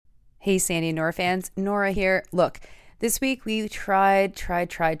Hey, Sandy and Nora fans, Nora here. Look, this week we tried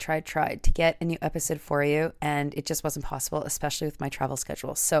to get a new episode for you, and it just wasn't possible, especially with my travel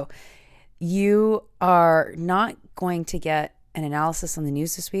schedule. So you are not going to get an analysis on the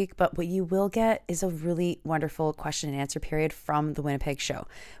news this week, but what you will get is a really wonderful question and answer period from the Winnipeg show.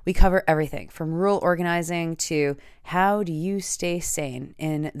 We cover everything from rural organizing to how do you stay sane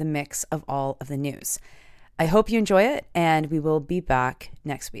in the mix of all of the news. I hope you enjoy it, and we will be back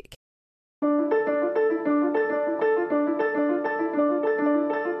next week.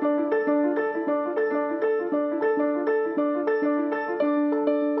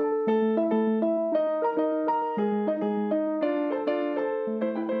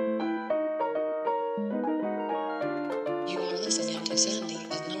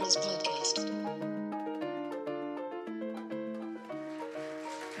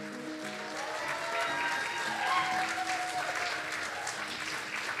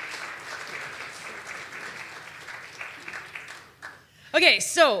 Okay,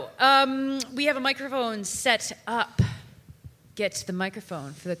 so we have a microphone set up. Get to the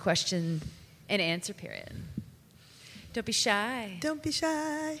microphone for the question and answer period. Don't be shy. Don't be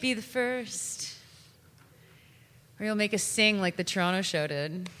shy. Be the first. Or you'll make us sing like the Toronto show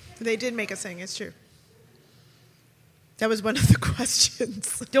did. They did make us sing, it's true. That was one of the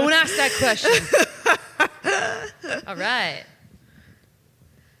questions. Don't ask that question. All right.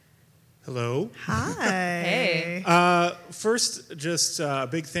 Hello. Hi. Hey. First, just a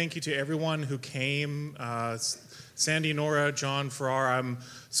big thank you to everyone who came. Sandy, Nora, John, Farrar. I'm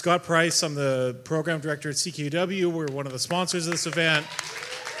Scott Price. I'm the program director at CKUW. We're one of the sponsors of this event.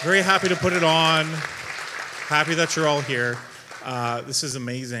 Very happy to put it on. Happy that you're all here. This is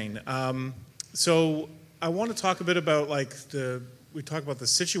amazing. So I want to talk a bit about we talk about the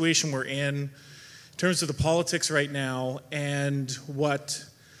situation we're in terms of the politics right now, and what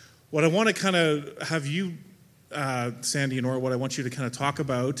I want to kind of have you, Sandy and Nora, what I want you to kind of talk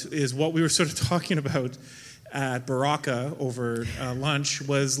about is what we were sort of talking about at Baraka over lunch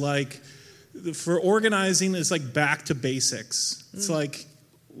was like, for organizing, it's like back to basics. It's like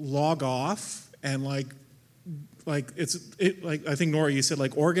log off and like I think Nora, you said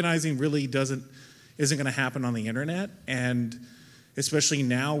like organizing really isn't going to happen on the internet, and especially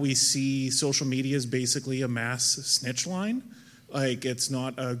now we see social media as basically a mass snitch line. Like, it's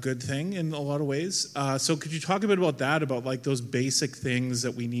not a good thing in a lot of ways. So could you talk a bit about that, about like those basic things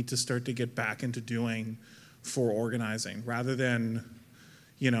that we need to start to get back into doing for organizing, rather than,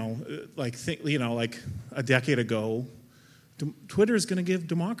 like a decade ago, Twitter is going to give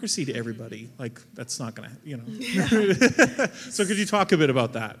democracy to everybody. Like, that's not going to, So could you talk a bit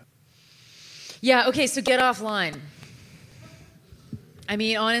about that? Yeah, okay, so get offline. I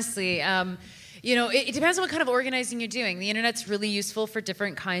mean, honestly, it depends on what kind of organizing you're doing. The internet's really useful for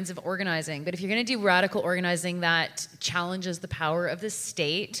different kinds of organizing. But if you're going to do radical organizing that challenges the power of the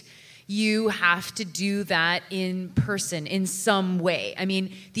state, you have to do that in person in some way. I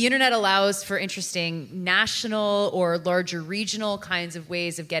mean, the internet allows for interesting national or larger regional kinds of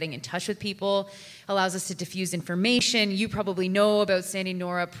ways of getting in touch with people, allows us to diffuse information. You probably know about Sandy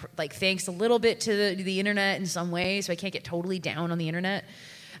Nora, thanks a little bit to the internet in some way, so I can't get totally down on the internet.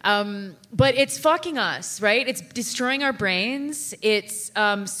 But it's fucking us, right? It's destroying our brains. It's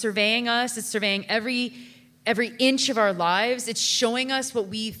surveying us. It's surveying every inch of our lives. It's showing us what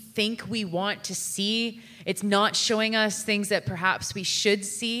we think we want to see. It's not showing us things that perhaps we should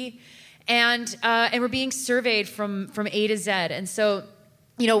see. And we're being surveyed from A to Z. And so,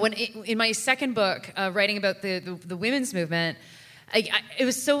 when in my second book, writing about the women's movement, it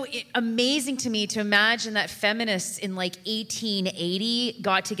was so amazing to me to imagine that feminists in 1880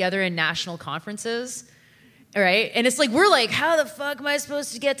 got together in national conferences, right? And it's like, we're like, how the fuck am I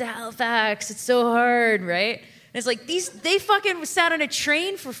supposed to get to Halifax? It's so hard, right? And it's like, they fucking sat on a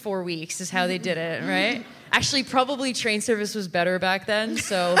train for 4 weeks is how they did it, right? Actually, probably train service was better back then,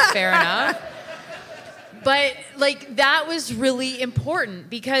 so fair enough. But that was really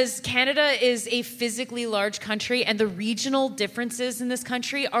important because Canada is a physically large country, and the regional differences in this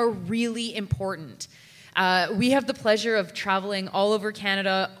country are really important. We have the pleasure of traveling all over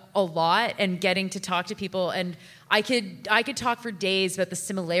Canada a lot and getting to talk to people, and I could talk for days about the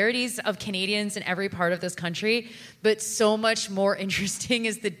similarities of Canadians in every part of this country, but so much more interesting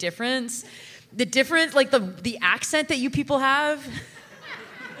is the difference. The difference, the accent that you people have.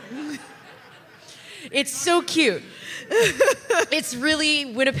 It's so cute. It's really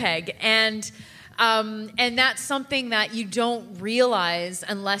Winnipeg, and that's something that you don't realize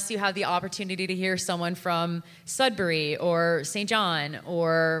unless you have the opportunity to hear someone from Sudbury or St. John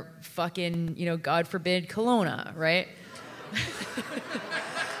or fucking, God forbid, Kelowna, right?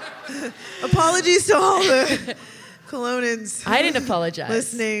 Apologies to all the Kelownans. I didn't apologize.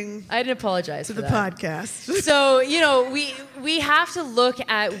 Listening. I didn't apologize to for the that. podcast. So, we have to look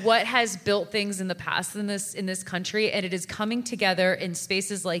at what has built things in the past in this country, and it is coming together in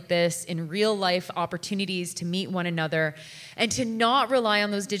spaces like this, in real life opportunities to meet one another, and to not rely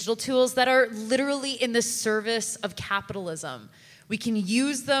on those digital tools that are literally in the service of capitalism. We can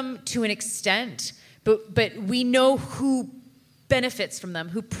use them to an extent, but we know who benefits from them,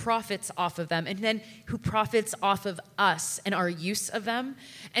 who profits off of them, and then who profits off of us and our use of them.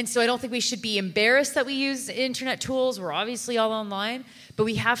 And so I don't think we should be embarrassed that we use internet tools. We're obviously all online, but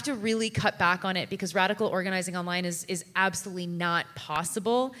we have to really cut back on it, because radical organizing online is absolutely not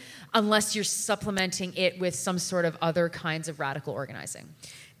possible unless you're supplementing it with some sort of other kinds of radical organizing.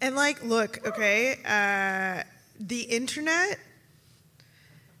 And look, okay, the internet,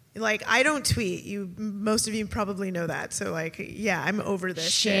 I don't tweet. Most of you probably know that. So I'm over this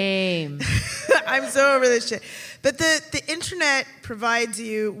Shame. shit. I'm so over this shit. But the internet provides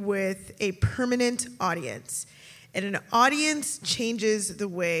you with a permanent audience. And an audience changes the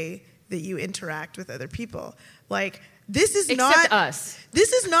way that you interact with other people. This is Except us.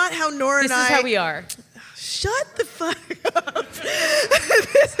 This is not how Nora and I... This is how we are. Shut the fuck up.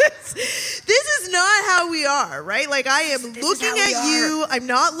 This is not how we are, right? I am looking at you. I'm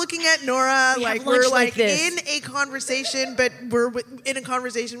not looking at Nora. We're in a conversation, but we're in a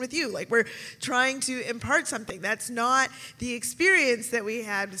conversation with you. We're trying to impart something. That's not the experience that we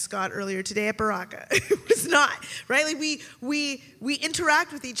had with Scott earlier today at Baraka. It was not, right? We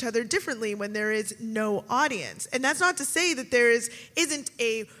interact with each other differently when there is no audience. And that's not to say that there isn't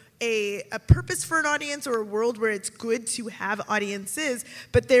a purpose for an audience or a world where it's good to have audiences,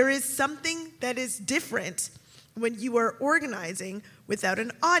 but there is something that is different when you are organizing without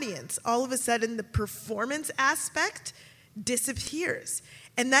an audience. All of a sudden, the performance aspect disappears.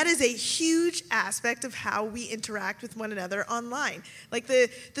 And that is a huge aspect of how we interact with one another online. The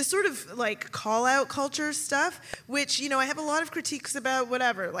sort of call-out culture stuff, which, I have a lot of critiques about,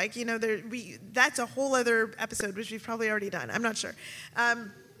 whatever. That's a whole other episode, which we've probably already done. I'm not sure.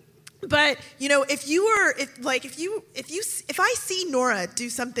 But if I see Nora do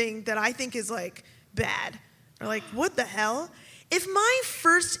something that I think is bad, or what the hell? If my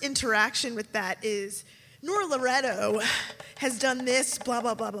first interaction with that is Nora Loretto has done this, blah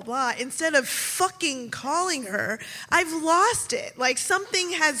blah blah blah blah, instead of fucking calling her, I've lost it.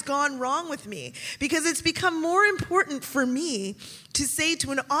 Something has gone wrong with me, because it's become more important for me to say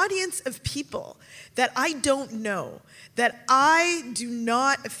to an audience of people that I don't know, that I do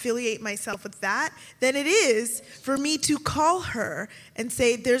not affiliate myself with that, than it is for me to call her and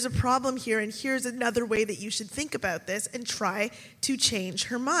say, there's a problem here, and here's another way that you should think about this, and try to change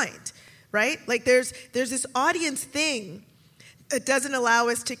her mind, right? There's this audience thing that doesn't allow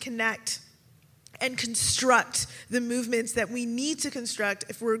us to connect and construct the movements that we need to construct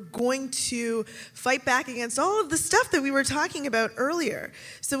if we're going to fight back against all of the stuff that we were talking about earlier.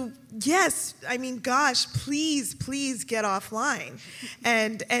 So yes, gosh, please get offline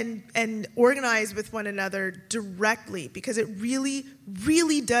and organize with one another directly, because it really,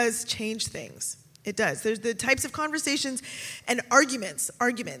 really does change things. It does. There's the types of conversations and arguments,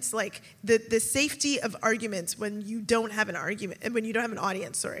 the safety of arguments when you don't have an argument, when you don't have an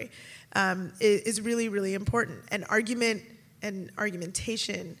audience, is really, really important. And argument and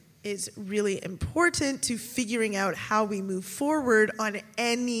argumentation is really important to figuring out how we move forward on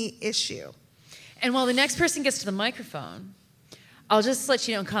any issue. And while the next person gets to the microphone, I'll just let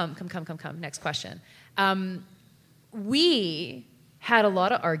you know, come. Next question. We had a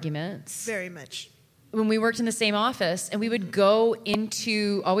lot of arguments. Very much. When we worked in the same office, and we would go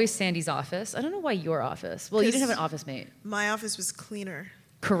into always Sandy's office. I don't know why your office. Well, you didn't have an office mate. My office was cleaner.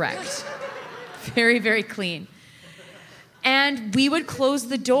 Correct. Very, very clean. And we would close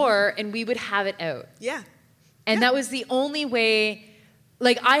the door and we would have it out. Yeah. And that was the only way.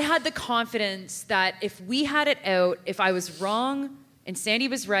 I had the confidence that if we had it out, if I was wrong and Sandy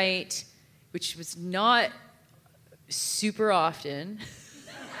was right, which was not super often.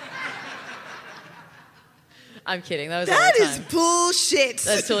 I'm kidding. That was all the time. That is bullshit.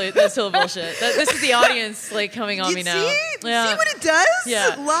 That's totally bullshit. This is the audience coming on me now. Yeah. See what it does?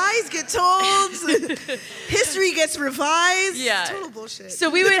 Yeah. Lies get told. History gets revised. Yeah. Total bullshit.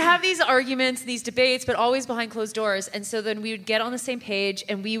 So we would have these arguments, these debates, but always behind closed doors. And so then we would get on the same page,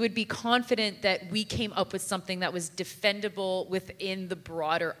 and we would be confident that we came up with something that was defendable within the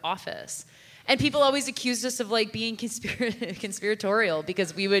broader office. And people always accused us of being conspiratorial,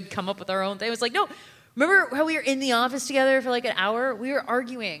 because we would come up with our own thing. It was no. Remember how we were in the office together for like an hour? We were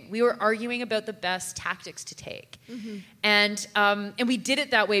arguing. We were arguing about the best tactics to take. And we did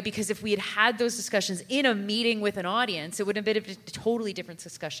it that way because if we had had those discussions in a meeting with an audience, it would have been a totally different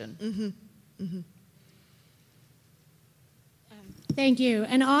discussion. Thank you.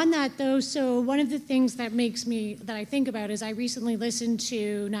 And on that, though, so one of the things that I think about is I recently listened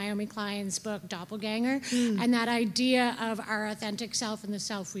to Naomi Klein's book, Doppelganger, and that idea of our authentic self and the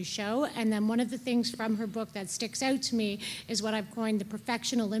self we show. And then one of the things from her book that sticks out to me is what I've coined the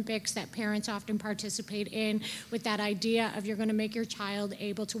Perfection Olympics that parents often participate in, with that idea of you're going to make your child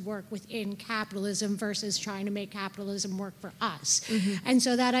able to work within capitalism versus trying to make capitalism work for us. And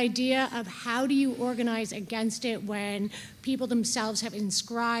so that idea of how do you organize against it when people themselves have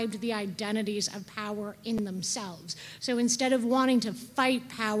inscribed the identities of power in themselves. So instead of wanting to fight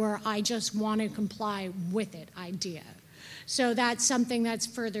power, I just want to comply with it idea. So that's something that's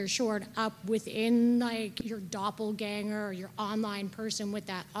further shored up within like your doppelganger or your online person with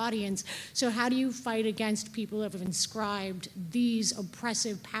that audience. So how do you fight against people who have inscribed these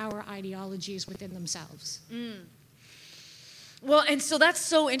oppressive power ideologies within themselves? Well, and so that's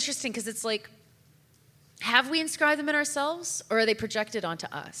so interesting because it's like, have we inscribed them in ourselves or are they projected onto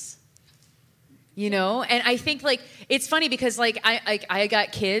us? You know? And I think like, it's funny because like I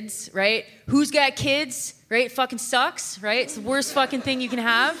got kids, right? Who's got kids, right? It fucking sucks, right? It's the worst fucking thing you can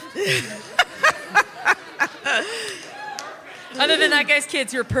have. Other than that guy's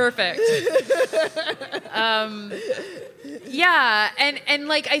kids, you're perfect. Yeah, and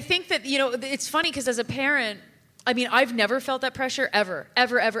like I think that, you know, it's funny because as a parent, I mean, I've never felt that pressure ever.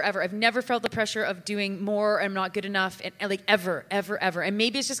 I've never felt the pressure of doing more. I'm not good enough, and like ever. And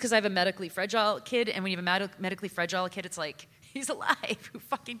maybe it's just because I have a medically fragile kid, and when you have a medically fragile kid, it's like he's alive. Who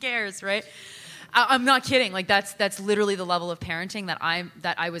fucking cares, right? I'm not kidding. Like that's literally the level of parenting that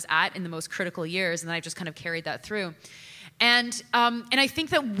I was at in the most critical years, and then I just kind of carried that through. And I think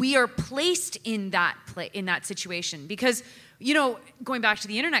that we are placed in that situation because, you know, going back to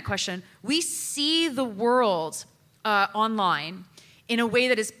the internet question, we see the world online in a way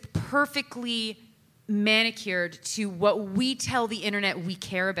that is perfectly manicured to what we tell the internet we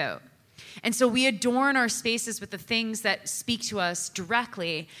care about. And so we adorn our spaces with the things that speak to us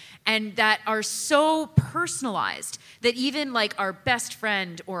directly and that are so personalized that even like our best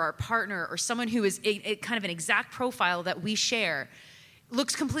friend or our partner or someone who is a kind of an exact profile that we share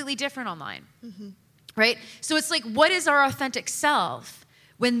looks completely different online. Right? So it's like, what is our authentic self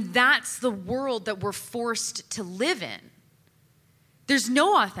when that's the world that we're forced to live in? There's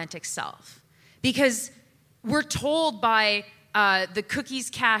no authentic self because we're told by the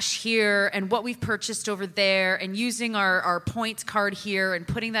cookies cash here and what we've purchased over there and using our points card here and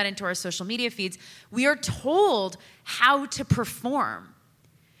putting that into our social media feeds, we are told how to perform.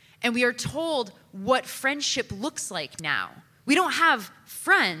 And we are told what friendship looks like now. We don't have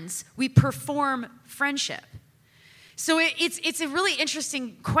friends, we perform friendship. So it's a really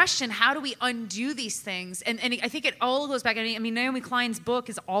interesting question. How do we undo these things? And I think it all goes back. I mean, Naomi Klein's book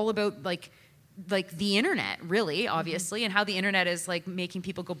is all about like the internet, really, obviously, and how the internet is like making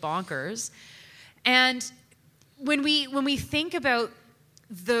people go bonkers. And when we think about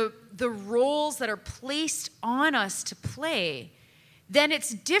the roles that are placed on us to play, then it's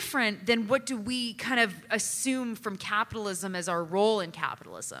different than what do we kind of assume from capitalism as our role in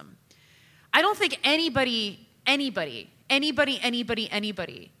capitalism. I don't think anybody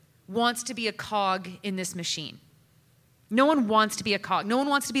wants to be a cog in this machine. No one wants to be a cog. No one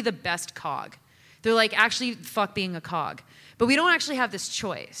wants to be the best cog. They're like, actually, fuck being a cog. But we don't actually have this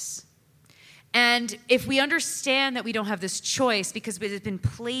choice. And if we understand that we don't have this choice because it has been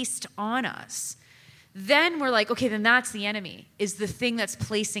placed on us, then we're like, okay, then that's the enemy, is the thing that's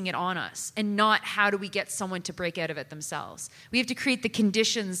placing it on us, and not how do we get someone to break out of it themselves. We have to create the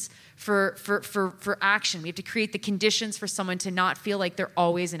conditions for action. We have to create the conditions for someone to not feel like they're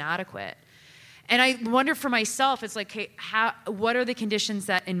always inadequate. And I wonder for myself, it's like, hey, what are the conditions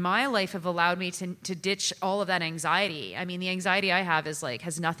that in my life have allowed me to ditch all of that anxiety? I mean, the anxiety I have is like,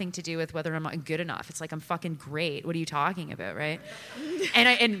 has nothing to do with whether I'm not good enough. It's like, I'm fucking great. What are you talking about, right? And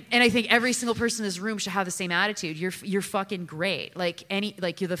I think every single person in this room should have the same attitude. You're fucking great. Like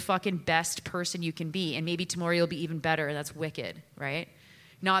you're the fucking best person you can be. And maybe tomorrow you'll be even better. And that's wicked, right?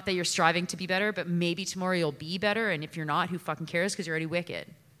 Not that you're striving to be better, but maybe tomorrow you'll be better. And if you're not, who fucking cares? Because you're already wicked.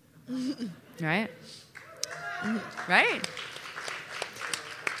 Right? Right?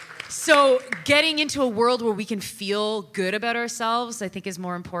 So getting into a world where we can feel good about ourselves, I think, is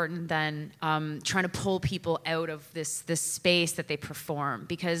more important than trying to pull people out of this space that they perform,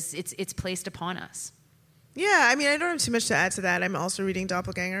 because it's placed upon us. Yeah, I mean, I don't have too much to add to that. I'm also reading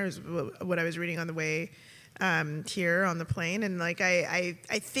Doppelganger, is what I was reading on the way here on the plane. And like, I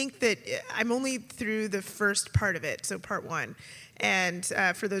think that I'm only through the first part of it, so part 1. And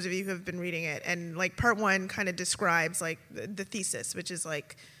for those of you who have been reading it, and like part 1 kind of describes like the thesis, which is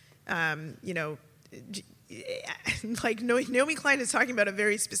like, like Naomi Klein is talking about a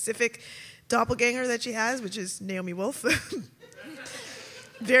very specific doppelganger that she has, which is Naomi Wolf.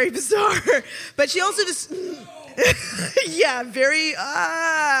 Very bizarre. But she also just, yeah, very,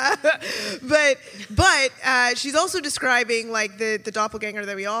 but she's also describing like the doppelganger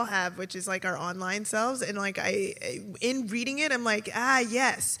that we all have, which is like our online selves. And like in reading it, I'm like,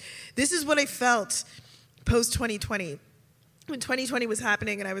 yes, this is what I felt post 2020. When 2020 was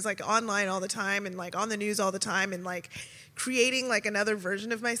happening and I was like online all the time and like on the news all the time and like creating like another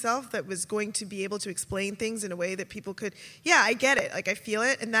version of myself that was going to be able to explain things in a way that people could, yeah, I get it. Like I feel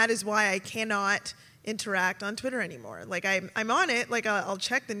it. And that is why I cannot interact on Twitter anymore. Like I'm on it, like I'll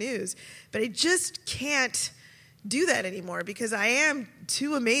check the news, but I just can't do that anymore because I am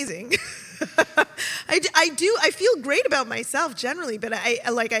too amazing. I feel great about myself generally, but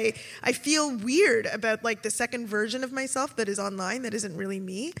I feel weird about like the second version of myself that is online that isn't really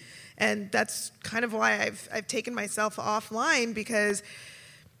me. And that's kind of why I've taken myself offline, because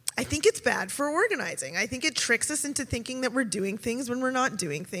I think it's bad for organizing. I think it tricks us into thinking that we're doing things when we're not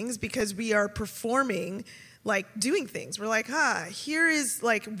doing things because we are performing like doing things. We're like, here is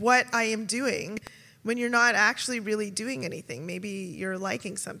like what I am doing, when you're not actually really doing anything. Maybe you're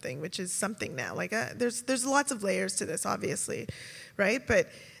liking something, which is something now. Like there's lots of layers to this, obviously, right? But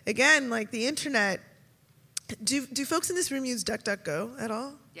again, like the internet, do folks in this room use DuckDuckGo at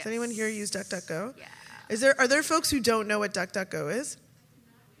all? Yes. Does anyone here use DuckDuckGo? Yeah. Are there folks who don't know what DuckDuckGo is?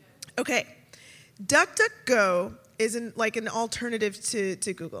 Okay. DuckDuckGo is an alternative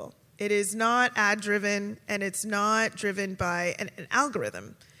to Google. It is not ad-driven, and it's not driven by an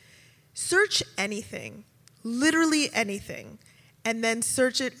algorithm. Search anything, literally anything, and then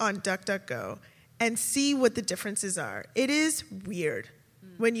search it on DuckDuckGo and see what the differences are. It is weird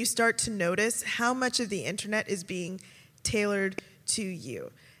when you start to notice how much of the internet is being tailored to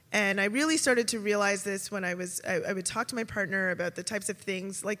you. And I really started to realize this when I would talk to my partner about the types of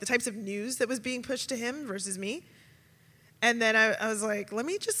things, like the types of news that was being pushed to him versus me. And then I was like, let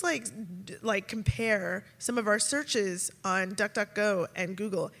me just like compare some of our searches on DuckDuckGo and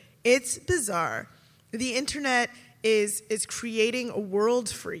Google. It's bizarre. The internet is creating a world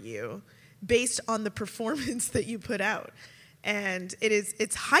for you based on the performance that you put out. And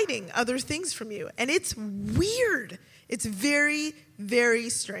it's hiding other things from you. And it's weird. It's very, very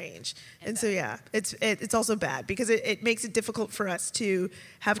strange. And so, yeah, it's also bad because it makes it difficult for us to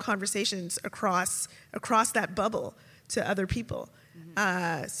have conversations across that bubble to other people.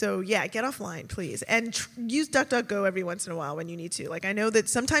 So yeah, get offline, please, and use DuckDuckGo every once in a while when you need to. Like I know that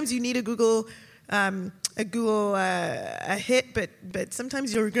sometimes you need a Google hit, but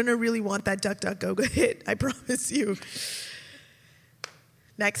sometimes you're gonna really want that DuckDuckGo hit. I promise you.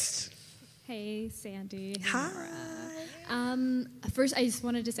 Next. Hey, Sandy. Hey, Hi. Nora. First, I just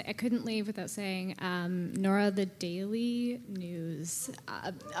wanted to say I couldn't leave without saying, Nora, the Daily News.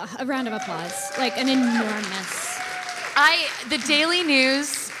 A round of applause, like an enormous. The Daily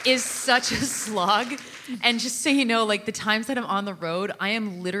News is such a slog. And just so you know, like the times that I'm on the road, I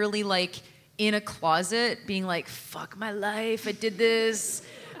am literally like in a closet being like, fuck my life, I did this.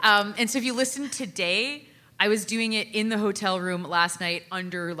 And so if you listen today, I was doing it in the hotel room last night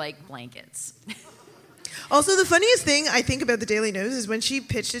under like blankets. Also, the funniest thing I think about the Daily News is when she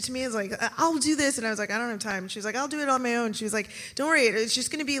pitched it to me, it's like, I'll do this. And I was like, I don't have time. She was like, I'll do it on my own. She was like, don't worry, it's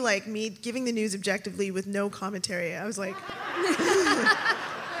just going to be like me giving the news objectively with no commentary. I was like...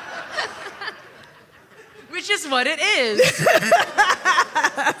 Which is what it is.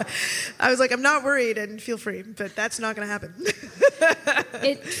 I was like, I'm not worried and feel free, but that's not going to happen.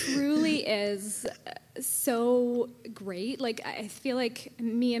 It truly is so great. Like, I feel like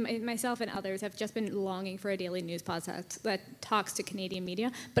me and myself and others have just been longing for a daily news podcast that talks to Canadian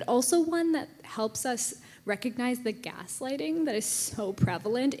media, but also one that helps us recognize the gaslighting that is so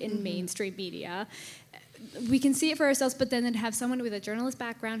prevalent in mainstream media. We can see it for ourselves, but then have someone with a journalist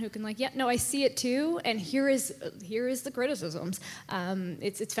background who can like, yeah, no, I see it too, and here is the criticisms.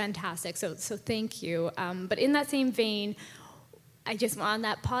 It's fantastic. So thank you. But in that same vein, I just on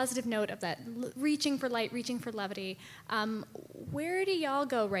that positive note of that reaching for light, reaching for levity. Where do y'all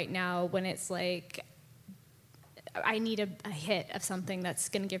go right now when it's like, I need a hit of something that's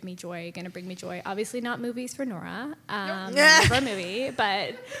going to give me joy, going to bring me joy? Obviously not movies for Nora, for a movie,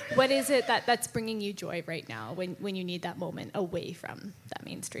 but what is it that's bringing you joy right now when you need that moment away from that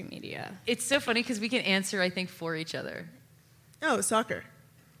mainstream media. It's so funny because we can answer, I think, for each other. Oh, soccer.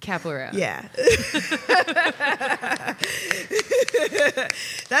 Capoeira. Yeah.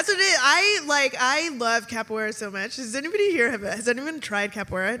 That's what it is. I love capoeira so much. Does anybody here has anyone tried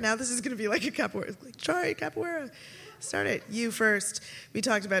capoeira? Now this is going to be like a capoeira. Like, try capoeira. Start it. You first. We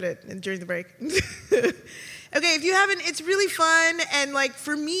talked about it during the break. Okay, if you haven't, it's really fun. And like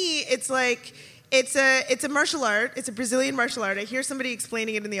for me, it's like, it's a martial art. It's a Brazilian martial art. I hear somebody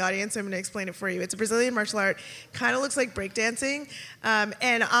explaining it in the audience, so I'm going to explain it for you. It's a Brazilian martial art. Kind of looks like breakdancing. And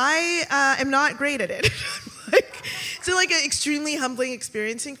I am not great at it. It's like an extremely humbling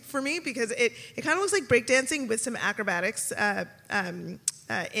experience for me because it kind of looks like breakdancing with some acrobatics in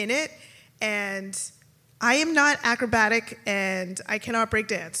it. And I am not acrobatic and I cannot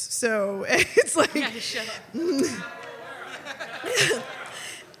breakdance. So it's like... Yeah, shut up.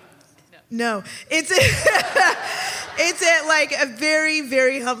 No, it's like a very,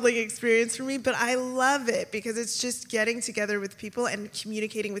 very humbling experience for me, but I love it because it's just getting together with people and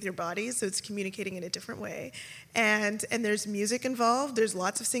communicating with your body, so it's communicating in a different way. And there's music involved, there's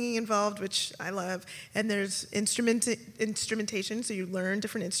lots of singing involved, which I love, and there's instrumentation, so you learn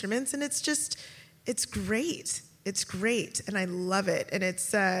different instruments, and it's great. It's great, and I love it. And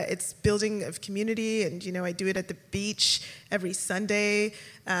it's building of community, and I do it at the beach every Sunday,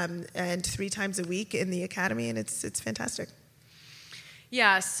 and 3 times a week in the academy, and it's fantastic.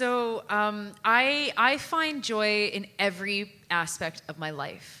 Yeah, so I find joy in every aspect of my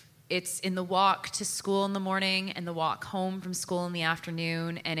life. It's in the walk to school in the morning and the walk home from school in the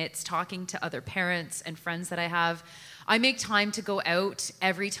afternoon, and it's talking to other parents and friends that I have. I make time to go out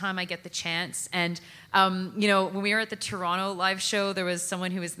every time I get the chance. And, when we were at the Toronto live show, there was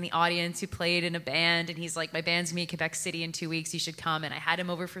someone who was in the audience who played in a band. And he's like, my band's going to be in Quebec City in 2 weeks. You should come. And I had him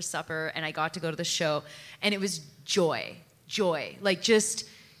over for supper. And I got to go to the show. And it was joy. Like just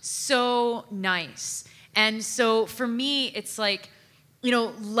so nice. And so for me, it's like,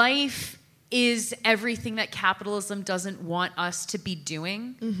 life is everything that capitalism doesn't want us to be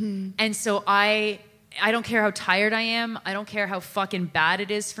doing. Mm-hmm. And so I don't care how tired I am. I don't care how fucking bad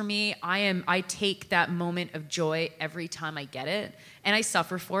it is for me. I take that moment of joy every time I get it. And I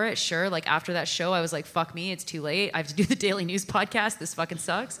suffer for it, sure. Like after that show, I was like, fuck me, it's too late. I have to do the Daily News podcast. This fucking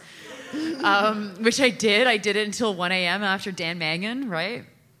sucks. Which I did. I did it until 1 a.m. after Dan Mangan, right?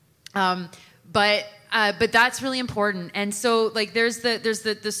 But that's really important. And so like there's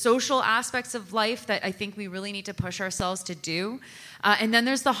the social aspects of life that I think we really need to push ourselves to do. And then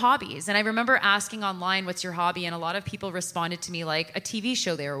there's the hobbies. And I remember asking online, what's your hobby? And a lot of people responded to me like a TV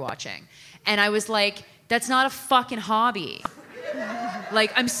show they were watching. And I was like, that's not a fucking hobby.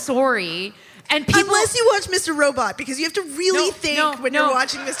 Like, I'm sorry. And people, unless you watch Mr. Robot, because you have to really think when you're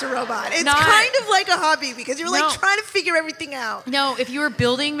watching Mr. Robot. It's kind of like a hobby because you're like trying to figure everything out. No, if you were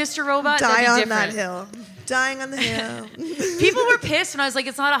building Mr. Robot, die that'd be on different. that hill. Dying on the hill. People were pissed when I was like,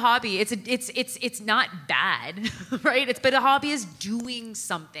 it's not a hobby. It's not bad, right? But a hobby is doing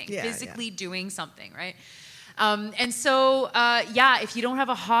something, physically doing something, right? And so, if you don't have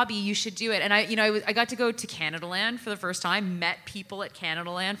a hobby, you should do it. And I got to go to Canadaland for the first time, met people at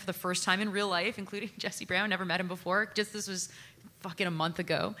Canadaland for the first time in real life, including Jesse Brown. Never met him before. This was fucking a month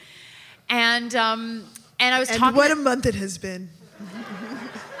ago. And I was talking. And what a month it has been.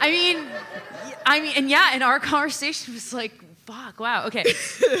 And our conversation was like, fuck, wow, okay.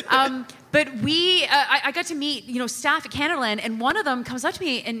 But I got to meet, staff at Canadaland, and one of them comes up to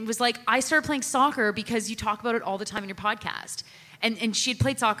me and was like, I started playing soccer because you talk about it all the time in your podcast. And she had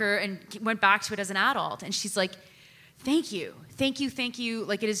played soccer and went back to it as an adult. And she's like, thank you.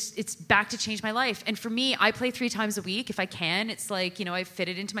 Like it's back to change my life. And for me, I play 3 times a week if I can. It's like, I fit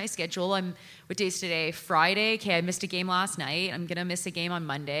it into my schedule. What day's today? Friday. Okay, I missed a game last night. I'm going to miss a game on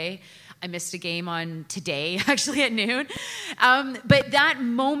Monday. I missed a game on today, actually at noon. But that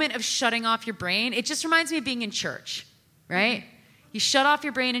moment of shutting off your brain, it just reminds me of being in church, right? You shut off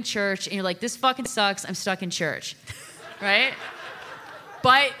your brain in church and you're like, this fucking sucks. I'm stuck in church, right?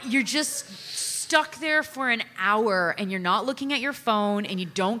 But you're just stuck there for an hour and you're not looking at your phone and you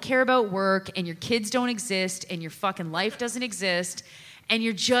don't care about work and your kids don't exist and your fucking life doesn't exist and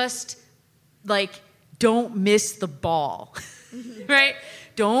you're just like, don't miss the ball, right?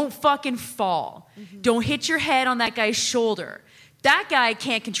 Don't fucking fall. Mm-hmm. Don't hit your head on that guy's shoulder. That guy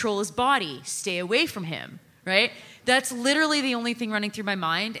can't control his body. Stay away from him, right? That's literally the only thing running through my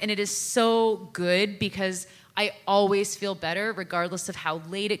mind, and it is so good because I always feel better regardless of how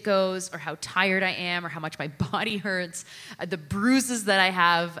late it goes or how tired I am or how much my body hurts. The bruises that I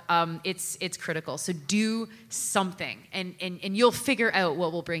have, it's critical. So do something, and you'll figure out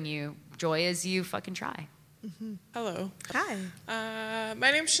what will bring you joy as you fucking try. Hello. Hi.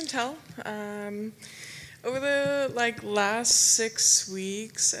 My name's Chantel. Over the last 6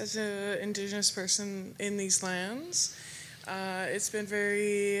 weeks as an Indigenous person in these lands, it's been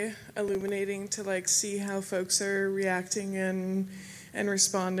very illuminating to see how folks are reacting and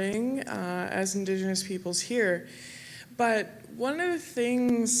responding as Indigenous peoples here. But one of the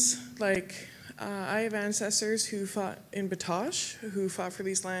things, I have ancestors who fought in Batoche, who fought for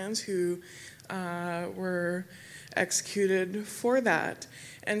these lands, who were executed for that.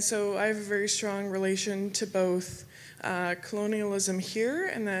 And so I have a very strong relation to both colonialism here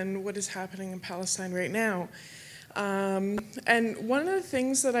and then what is happening in Palestine right now. And one of the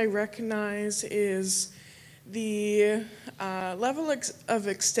things that I recognize is the level of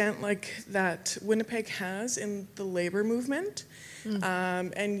extent that Winnipeg has in the labor movement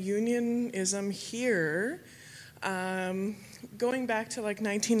and unionism here, going back to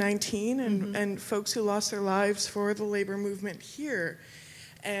 1919 and folks who lost their lives for the labor movement here.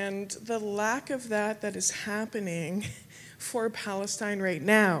 And the lack of that is happening for Palestine right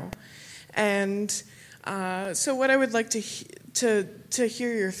now. And so what I would like to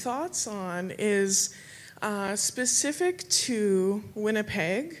hear your thoughts on is specific to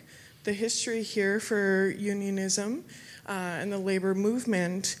Winnipeg, the history here for unionism and the labor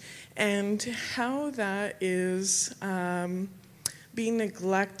movement, and how that is being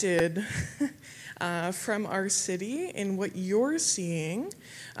neglected from our city in what you're seeing,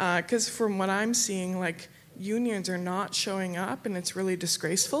 because from what I'm seeing, unions are not showing up, and it's really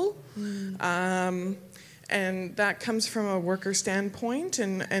disgraceful. And that comes from a worker standpoint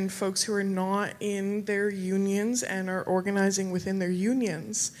and folks who are not in their unions and are organizing within their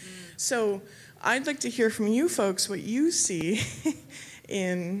unions. So I'd like to hear from you folks what you see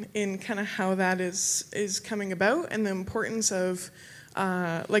in kind of how that is coming about, and the importance of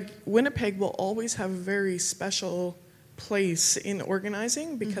Winnipeg will always have a very special place in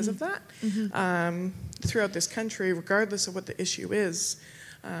organizing because of that throughout this country, regardless of what the issue is.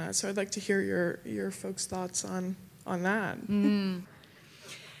 So I'd like to hear your folks' thoughts on that.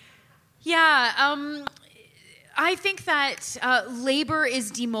 Yeah, I think that labor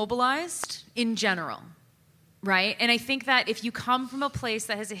is demobilized in general, right? And I think that if you come from a place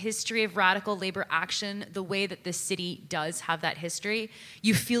that has a history of radical labor action, the way that this city does have that history,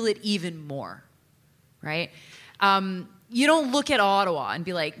 you feel it even more, right? You don't look at Ottawa and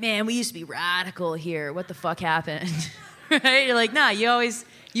be like, man, we used to be radical here. What the fuck happened? Right? You're like, nah,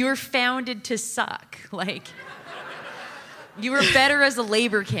 you were founded to suck. You were better as a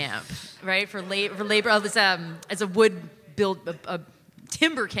labor camp, right? For labor, as a wood build, a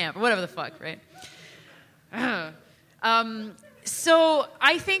timber camp, or whatever the fuck, right? So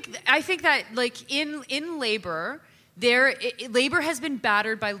I think that in labor, labor has been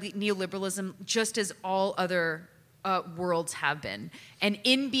battered by neoliberalism just as all other worlds have been. And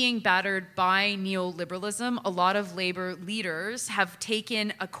in being battered by neoliberalism, a lot of labor leaders have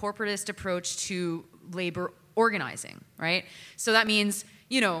taken a corporatist approach to labor organizing, right? So that means,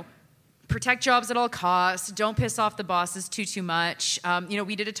 protect jobs at all costs, don't piss off the bosses too much.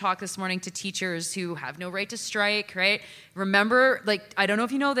 We did a talk this morning to teachers who have no right to strike, right? Remember, I don't know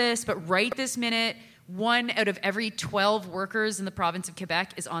if you know this, but right this minute, 1 out of every 12 workers in the province of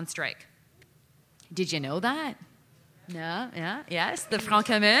Quebec is on strike. Did you know that? No, yeah, yes. The Front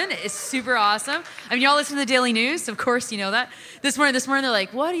Commun is super awesome. I mean, y'all listen to the Daily News, of course you know that. This morning they're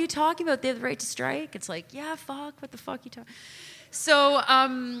like, what are you talking about? They have the right to strike? It's like, yeah, fuck, what the fuck you talking? So,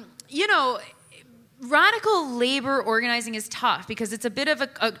 radical labor organizing is tough because it's a bit of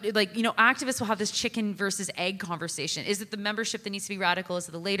activists will have this chicken versus egg conversation. Is it the membership that needs to be radical? Is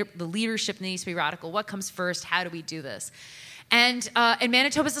it the leadership that needs to be radical? What comes first? How do we do this? And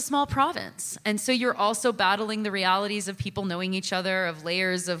Manitoba is a small province. And so you're also battling the realities of people knowing each other, of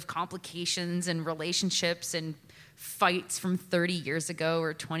layers of complications and relationships and fights from 30 years ago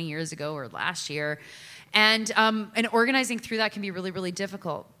or 20 years ago or last year. And organizing through that can be really, really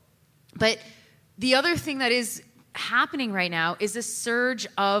difficult. But the other thing that is happening right now is a surge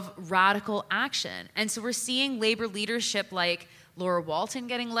of radical action. And so we're seeing labor leadership like Laura Walton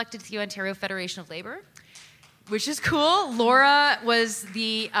getting elected to the Ontario Federation of Labor, which is cool. Laura was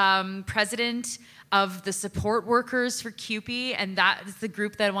the president of the support workers for CUPE, and that is the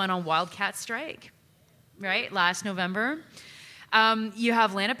group that went on wildcat strike, right, last November. You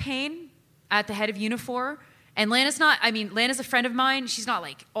have Lana Payne at the head of Unifor, and Lana's a friend of mine. She's not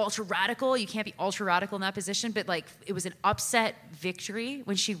ultra radical. You can't be ultra radical in that position, but it was an upset victory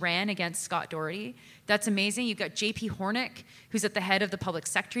when she ran against Scott Doherty. That's amazing. You've got JP Hornick, who's at the head of the public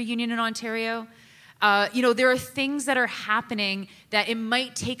sector union in Ontario. There are things that are happening that it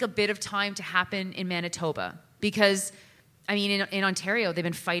might take a bit of time to happen in Manitoba because, in Ontario, they've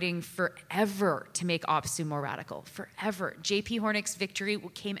been fighting forever to make OPSEU more radical, forever. J.P. Hornick's victory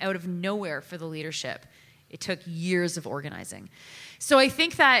came out of nowhere for the leadership. It took years of organizing. So I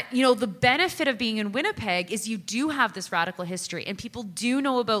think that, the benefit of being in Winnipeg is you do have this radical history, and people do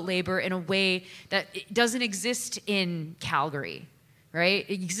know about labor in a way that it doesn't exist in Calgary, right?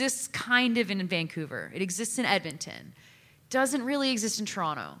 It exists kind of in Vancouver. It exists in Edmonton. Doesn't really exist in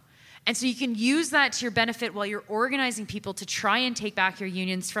Toronto. And so you can use that to your benefit while you're organizing people to try and take back your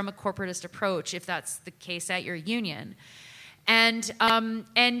unions from a corporatist approach, if that's the case at your union. And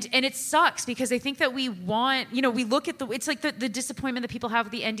it sucks because I think that we want, we look at it's like the disappointment that people have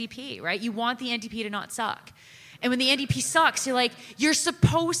with the NDP, right? You want the NDP to not suck. And when the NDP sucks, you're like, you're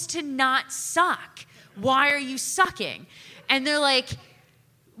supposed to not suck. Why are you sucking? And they're like,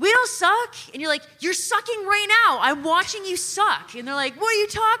 we don't suck. And you're like, you're sucking right now. I'm watching you suck. And they're like, what are you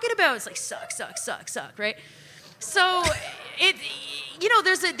talking about? It's like, suck, right? So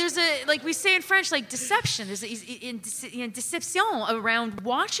there's a like we say in French, like deception. There's a deception around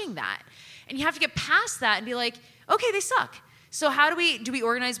watching that. And you have to get past that and be like, okay, they suck. So how do we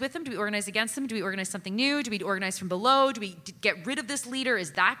organize with them? Do we organize against them? Do we organize something new? Do we organize from below? Do we get rid of this leader?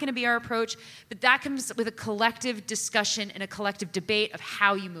 Is that going to be our approach? But that comes with a collective discussion and a collective debate of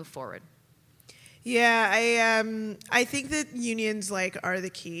how you move forward. Yeah, I think that unions are the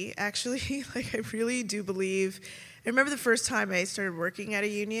key, actually. I really do believe. I remember the first time I started working at a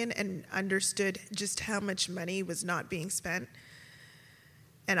union and understood just how much money was not being spent.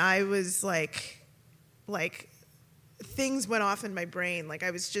 And I was like things went off in my brain. I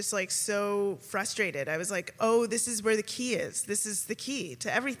was just so frustrated. I was like, oh, this is where the key is. This is the key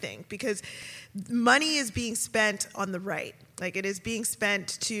to everything because money is being spent on the right. It is being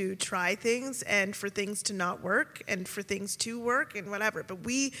spent to try things and for things to not work and for things to work and whatever. But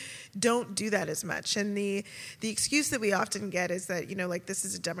we don't do that as much. And the excuse that we often get is that, this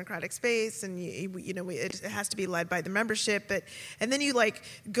is a democratic space and, it has to be led by the membership. And then you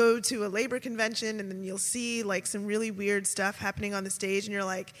go to a labor convention and then you'll see some really weird stuff happening on the stage and you're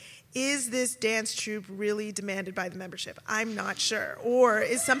like, is this dance troupe really demanded by the membership? I'm not sure. Or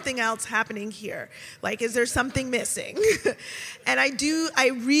is something else happening here? Is there something missing? And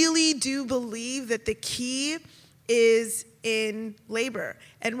I really do believe that the key is in labor.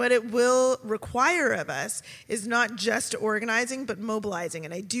 And what it will require of us is not just organizing, but mobilizing.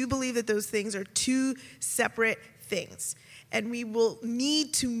 And I do believe that those things are two separate things. And we will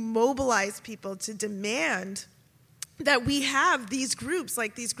need to mobilize people to demand that we have these groups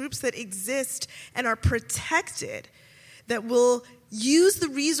that exist and are protected, that will use the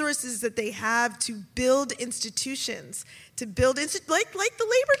resources that they have to build institutions, like the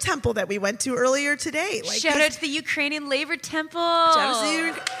labor temple that we went to earlier today. Shout out to the Ukrainian labor temple.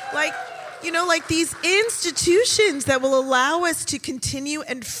 These institutions that will allow us to continue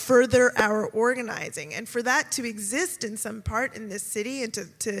and further our organizing, and for that to exist in some part in this city, and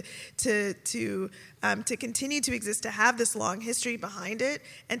to continue to exist, to have this long history behind it,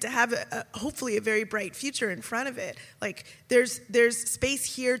 and to have hopefully a very bright future in front of it. There's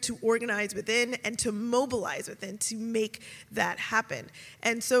space here to organize within and to mobilize within to make that happen.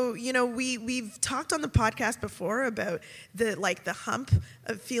 And so we've talked on the podcast before about the hump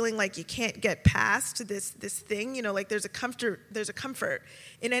of feeling like you can't get past this thing. There's a comfort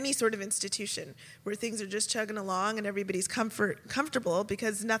in any sort of institution where things are just chugging along and everybody's comfortable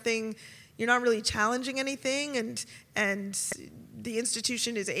because you're not really challenging anything, and the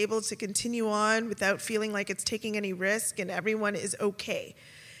institution is able to continue on without feeling like it's taking any risk, and everyone is okay.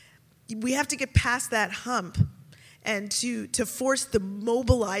 We have to get past that hump and to force the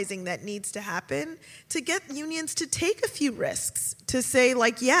mobilizing that needs to happen to get unions to take a few risks, to say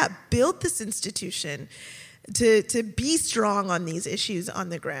build this institution, to be strong on these issues on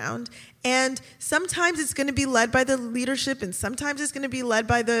the ground. And sometimes it's going to be led by the leadership, and sometimes it's going to be led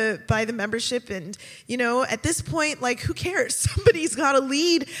by the membership. And at this point, who cares? Somebody's got to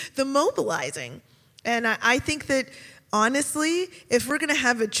lead the mobilizing. And I think that honestly, if we're going to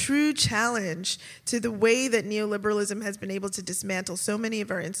have a true challenge to the way that neoliberalism has been able to dismantle so many of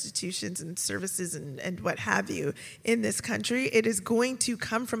our institutions and services and what have you in this country, it is going to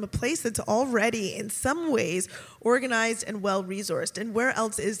come from a place that's already in some ways organized and well-resourced. And where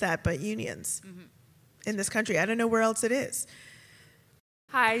else is that but unions in this country? I don't know where else it is.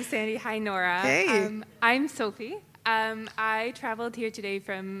 Hi, Sandy. Hi, Nora. Hey. I'm Sophie. I traveled here today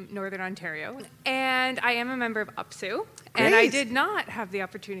from Northern Ontario, and I am a member of UPSU. And I did not have the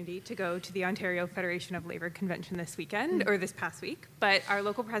opportunity to go to the Ontario Federation of Labour Convention this weekend, or this past week, but our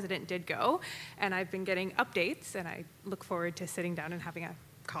local president did go, and I've been getting updates, and I look forward to sitting down and having a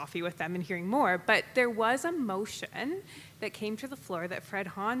coffee with them and hearing more. But there was a motion that came to the floor that Fred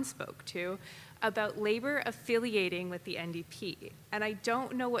Hahn spoke to about Labour affiliating with the NDP. And I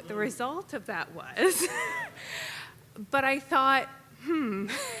don't know what the result of that was. But I thought,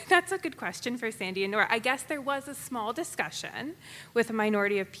 that's a good question for Sandy and Nora. I guess there was a small discussion with a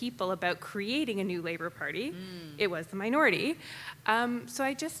minority of people about creating a new Labour Party. It was the minority. So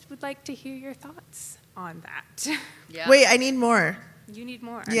I just would like to hear your thoughts on that. Yeah. Wait, I need more. You need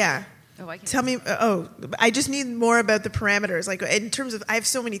more. Yeah. Oh, I can Tell me. I just need more about the parameters. Like in terms of, I have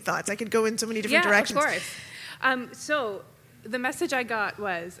so many thoughts. I could go in so many different directions. Yeah, of course. So the message I got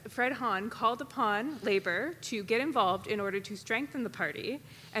was Fred Hahn called upon Labour to get involved in order to strengthen the party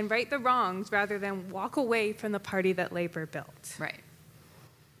and right the wrongs rather than walk away from the party that Labour built. Right.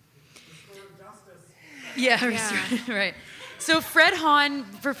 Yeah, right. So Fred Hahn,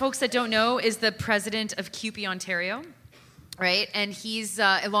 for folks that don't know, is the president of CUPE Ontario, right? And he's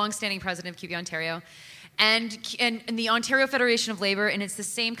a long-standing president of CUPE Ontario. And the Ontario Federation of Labour, and it's the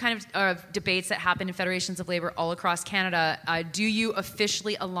same kind of debates that happen in federations of labour all across Canada. Do you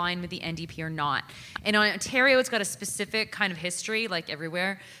officially align with the NDP or not? In Ontario, it's got a specific kind of history, like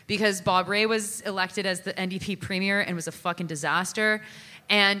everywhere, because Bob Rae was elected as the NDP premier and was a fucking disaster.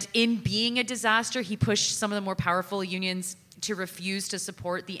 And in being a disaster, he pushed some of the more powerful unions to refuse to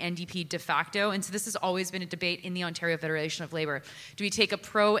support the NDP de facto. And so this has always been a debate in the Ontario Federation of Labour. Do we take a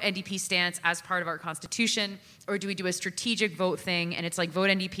pro-NDP stance as part of our constitution, or do we do a strategic vote thing, and it's like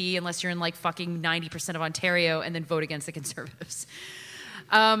vote NDP unless you're in like fucking 90% of Ontario, and then vote against the Conservatives?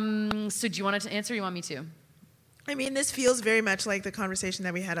 So do you want to answer, or you want me to? I mean, this feels very much like the conversation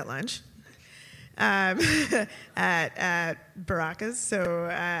that we had at lunch. At Baraka's, so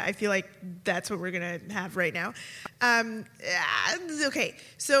I feel like that's what we're gonna have right now. Okay,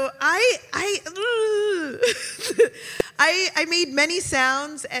 so I made many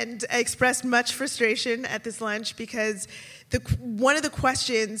sounds and expressed much frustration at this lunch because one of the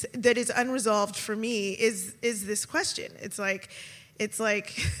questions that is unresolved for me is this question. It's like.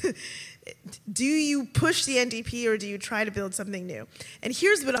 Do you push the NDP or do you try to build something new? And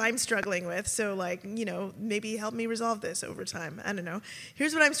here's what I'm struggling with. So, maybe help me resolve this over time. I don't know.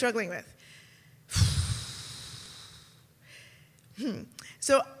 Here's what I'm struggling with.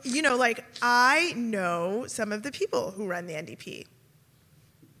 So, I know some of the people who run the NDP.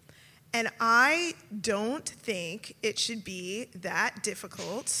 And I don't think it should be that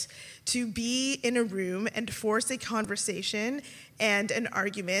difficult to be in a room and force a conversation and an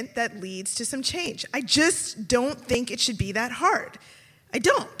argument that leads to some change. I just don't think it should be that hard. I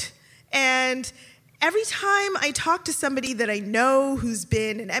don't. And every time I talk to somebody that I know who's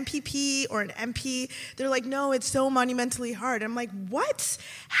been an MPP or an MP, they're like, no, it's so monumentally hard. I'm like, what?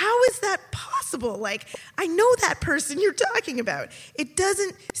 How is that possible? Like, I know that person you're talking about. It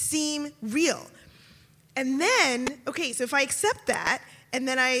doesn't seem real. And then, okay, so if I accept that, and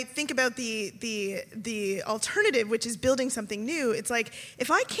then I think about the alternative, which is building something new, it's like, if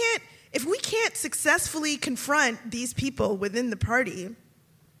we can't successfully confront these people within the party,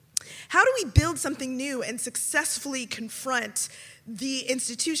 how do we build something new and successfully confront the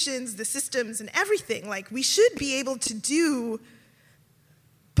institutions, the systems, and everything? Like, we should be able to do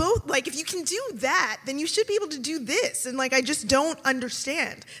both. Like, if you can do that, then you should be able to do this. And, I just don't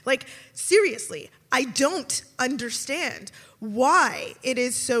understand. Seriously, I don't understand why it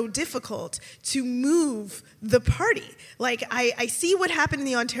is so difficult to move the party. I see what happened in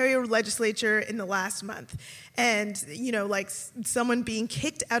the Ontario legislature in the last month, and someone being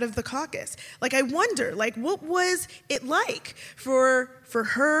kicked out of the caucus. I wonder, what was it like for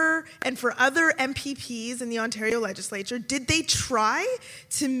her and for other MPPs in the Ontario legislature? Did they try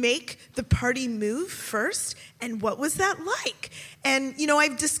to make the party move first? And what was that like? And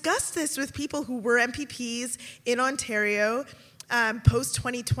I've discussed this with people who were MPPs in Ontario post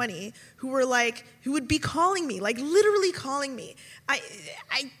 2020 who would be calling me, literally calling me. I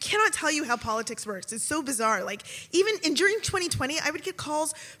cannot tell you how politics works. It's so bizarre. Even during 2020, I would get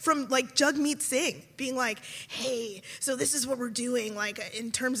calls from Jagmeet Singh being like, hey, so this is what we're doing,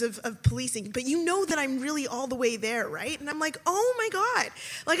 in terms of policing. But you know that I'm really all the way there, right? And I'm like, oh my God.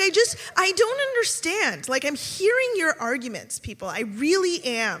 I don't understand. I'm hearing your arguments, people. I really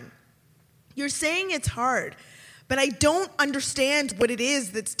am. You're saying it's hard. but I don't understand what it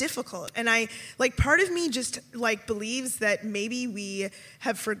is that's difficult. And part of me just believes that maybe we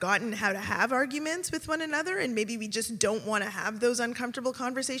have forgotten how to have arguments with one another, and maybe we just don't want to have those uncomfortable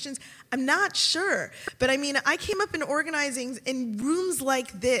conversations. I'm not sure. But I mean, I came up in organizing in rooms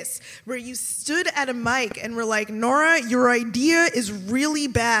like this, where you stood at a mic and were like, Nora, your idea is really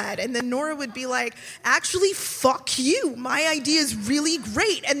bad. And then Nora would be like, actually, fuck you. My idea is really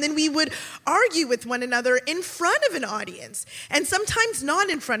great. And then we would argue with one another in front of an audience, and sometimes not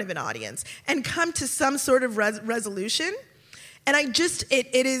in front of an audience, and come to some sort of resolution. And I just,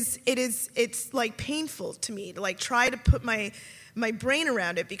 it's like painful to me to try to put my brain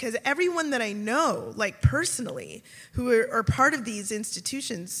around it, because everyone that I know, personally, who are part of these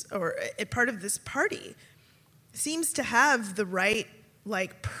institutions or part of this party, seems to have the right,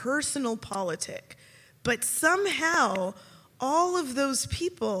 personal politic. But somehow, all of those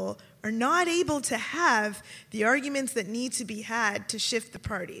people are not able to have the arguments that need to be had to shift the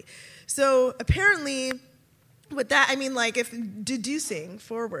party. So apparently, with that, I mean, if deducing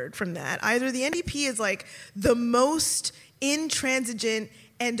forward from that, either the NDP is the most intransigent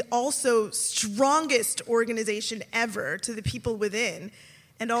and also strongest organization ever to the people within,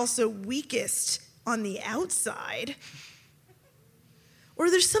 and also weakest on the outside, or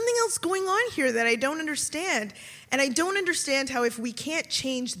there's something else going on here that I don't understand. And I don't understand how, if we can't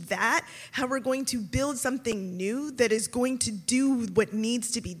change that, how we're going to build something new that is going to do what needs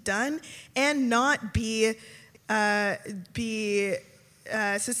to be done and not be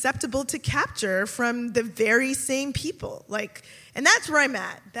susceptible to capture from the very same people. And that's where I'm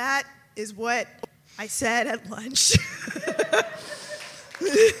at. That is what I said at lunch.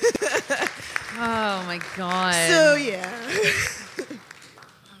 Oh my God. So yeah.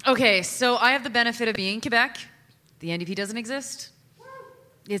 Okay, so I have the benefit of being in Quebec. The NDP doesn't exist.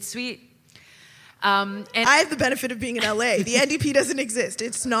 It's sweet. And I have the benefit of being in LA. The NDP doesn't exist.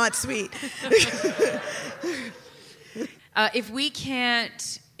 It's not sweet. If we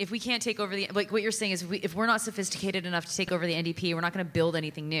can't take over the, what you're saying is, if we're not sophisticated enough to take over the NDP, we're not going to build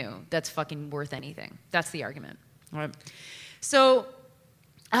anything new that's fucking worth anything. That's the argument. All right. So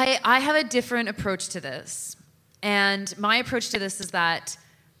I have a different approach to this. And my approach to this is that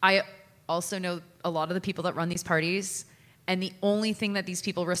I also know a lot of the people that run these parties, and the only thing that these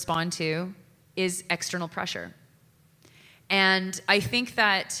people respond to is external pressure. And I think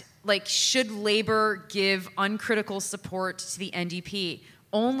that, should Labour give uncritical support to the NDP?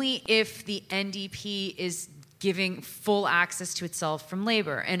 Only if the NDP is giving full access to itself from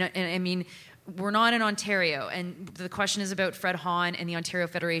Labour. And I mean, we're not in Ontario, and the question is about Fred Hahn and the Ontario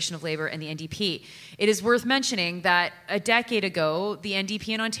Federation of Labour and the NDP. It is worth mentioning that a decade ago, the NDP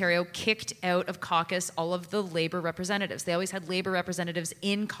in Ontario kicked out of caucus all of the Labour representatives. They always had Labour representatives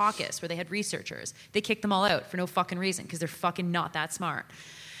in caucus where they had researchers. They kicked them all out for no fucking reason, because they're fucking not that smart.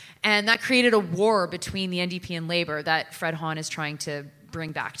 And that created a war between the NDP and Labour that Fred Hahn is trying to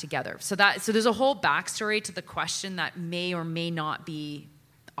bring back together. So there's a whole backstory to the question that may or may not be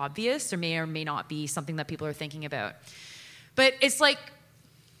obvious, or may not be something that people are thinking about. But it's I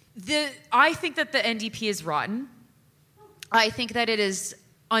think that the NDP is rotten. I think that it is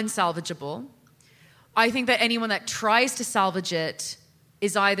unsalvageable. I think that anyone that tries to salvage it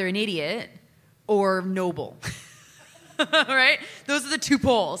is either an idiot or noble. Right? Those are the two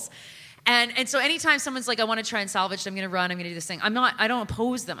poles. And so anytime someone's like, I want to try and salvage it, I'm going to run, I'm going to do this thing. I don't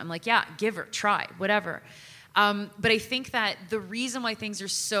oppose them. I'm like, yeah, give her, try, whatever. But I think that the reason why things are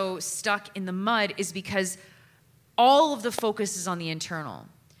so stuck in the mud is because all of the focus is on the internal,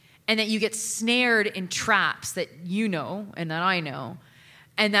 and that you get snared in traps that you know and that I know,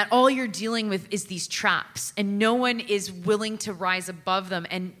 and that all you're dealing with is these traps, and no one is willing to rise above them.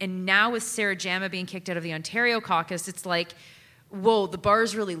 And now with Sarah Jama being kicked out of the Ontario caucus, it's like, whoa, the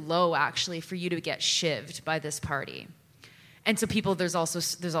bar's really low actually for you to get shivved by this party. And so there's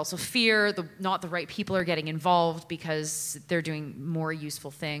also fear. Not the right people are getting involved because they're doing more useful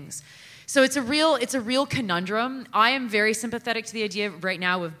things. So it's a real conundrum. I am very sympathetic to the idea right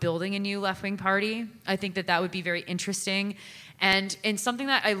now of building a new left-wing party. I think that would be very interesting. And something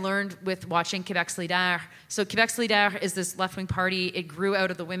that I learned with watching Québec Solidaire. So Québec Solidaire is this left-wing party. It grew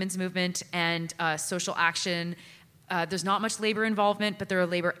out of the women's movement and social action. There's not much Labour involvement, but there are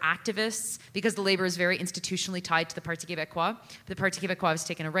Labour activists, because the Labour is very institutionally tied to the Parti Québécois. The Parti Québécois has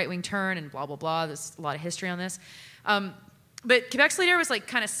taken a right-wing turn and blah, blah, blah. There's a lot of history on this. But Québec Solidaire was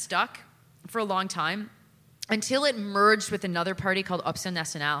kind of stuck for a long time until it merged with another party called Option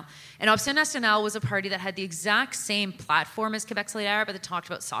Nationale. And Option Nationale was a party that had the exact same platform as Québec Solidaire, but it talked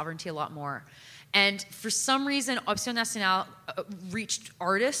about sovereignty a lot more. And for some reason, Option Nationale reached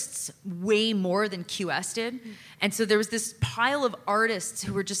artists way more than QS did. And so there was this pile of artists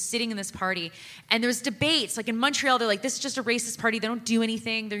who were just sitting in this party. And there was debates. Like in Montreal, they're like, this is just a racist party. They don't do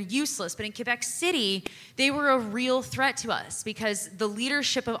anything. They're useless. But in Quebec City, they were a real threat to us because the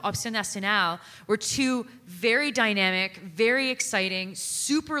leadership of Option Nationale were two very dynamic, very exciting,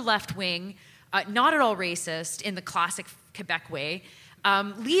 super left-wing, not at all racist in the classic Quebec way,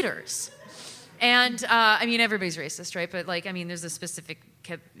 leaders. And, I mean, everybody's racist, right? But, like, I mean, there's a specific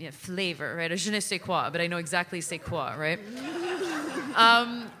flavor, right? Je ne sais quoi, but I know exactly c'est quoi, right?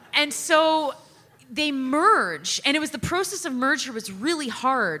 And so they merge, and it was the process of merger was really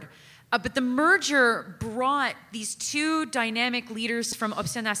hard. But the merger brought these two dynamic leaders from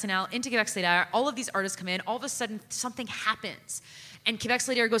Option Nationale into Quebec Solidaire. All of these artists come in. All of a sudden, something happens. And Quebec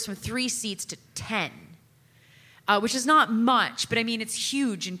Solidaire goes from 3 seats to 10. Which is not much, but I mean, it's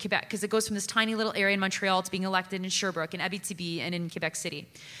huge in Quebec because it goes from this tiny little area in Montreal to being elected in Sherbrooke, in Abitibi, and in Quebec City.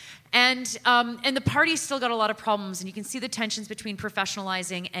 And the party's still got a lot of problems, and you can see the tensions between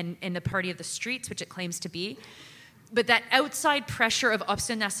professionalizing and the party of the streets, which it claims to be. But that outside pressure of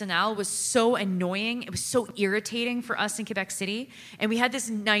Option Nationale was so annoying. It was so irritating for us in Quebec City. And we had this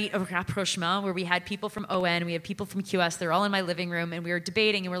night of rapprochement where we had people from ON, we had people from QS. They're all in my living room, and we were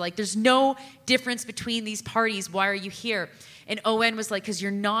debating, and we're like, there's no difference between these parties. Why are you here? And ON was like, because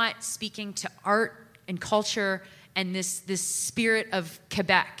you're not speaking to art and culture and this spirit of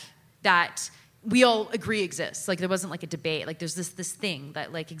Quebec that we all agree exists. Like there wasn't like a debate. Like there's this thing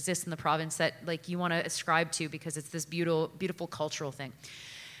that like exists in the province that like you want to ascribe to because it's this beautiful cultural thing.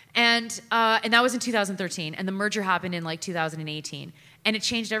 And that was in 2013, and the merger happened in like 2018, and it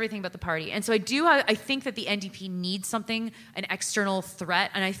changed everything about the party. And so I think that the NDP needs something, an external threat,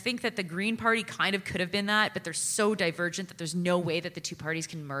 and I think that the Green Party kind of could have been that, but they're so divergent that there's no way that the two parties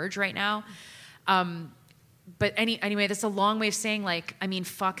can merge right now. But anyway, that's a long way of saying, like, I mean,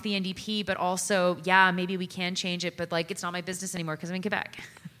 fuck the NDP, but also, yeah, maybe we can change it, but, like, it's not my business anymore because I'm in Quebec.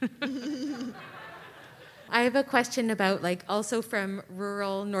 I have a question about, like, also from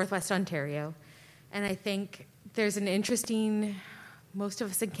rural Northwest Ontario. And I think there's an interesting, most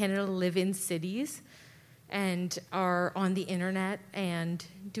of us in Canada live in cities and are on the internet and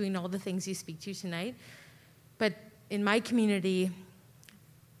doing all the things you speak to tonight. But in my community,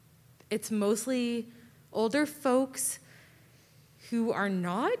 it's mostly older folks who are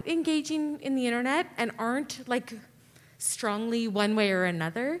not engaging in the internet and aren't like strongly one way or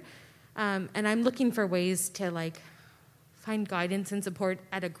another. And I'm looking for ways to like find guidance and support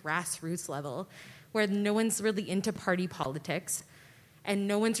at a grassroots level where no one's really into party politics and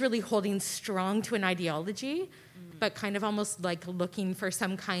no one's really holding strong to an ideology, but kind of almost like looking for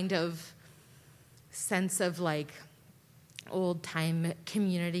some kind of sense of like old-time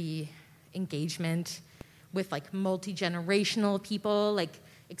community engagement with like multi-generational people, like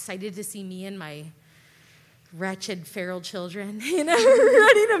excited to see me and my wretched feral children, you know,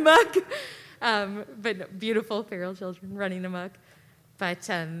 running amok. But beautiful feral children running amok. But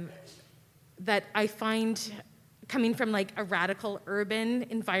that I find coming from like a radical urban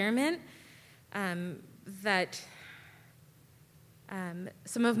environment, that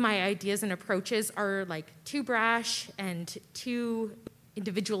some of my ideas and approaches are like too brash and too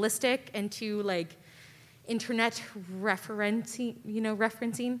individualistic and too like internet referencing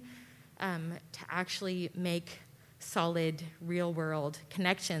to actually make solid real-world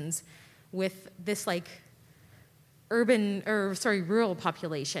connections with this like rural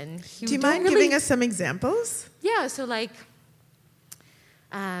population. Do you mind giving us some examples? Yeah, so like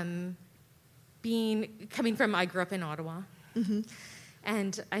I grew up in Ottawa,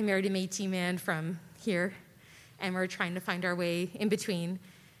 and I married a Métis man from here, and we're trying to find our way in between.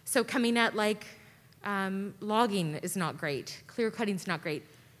 So coming at like logging is not great, clear cutting's not great,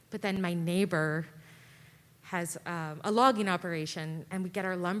 but then my neighbor has a logging operation, and we get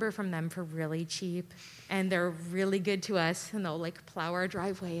our lumber from them for really cheap, and they're really good to us, and they'll like plow our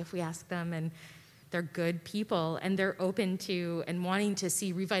driveway if we ask them, and they're good people, and they're open to and wanting to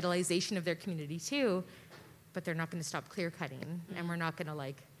see revitalization of their community too, but they're not going to stop clear cutting, and we're not going to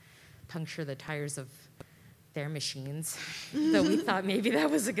like puncture the tires of their machines, though we thought maybe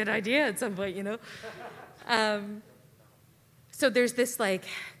that was a good idea at some point, you know. So there's this like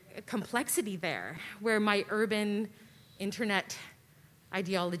complexity there where my urban internet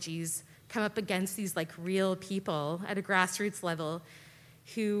ideologies come up against these like real people at a grassroots level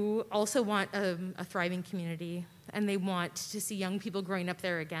who also want a thriving community, and they want to see young people growing up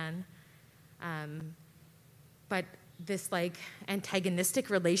there again. But this like antagonistic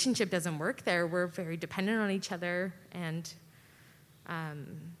relationship doesn't work there. We're very dependent on each other, and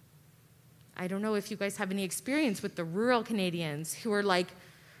I don't know if you guys have any experience with the rural Canadians who are like,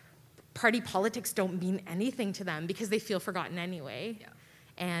 party politics don't mean anything to them because they feel forgotten anyway. Yeah.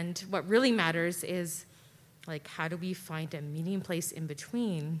 And what really matters is, like, how do we find a meeting place in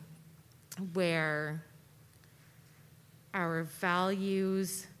between where our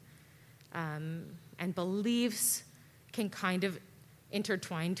values and beliefs can kind of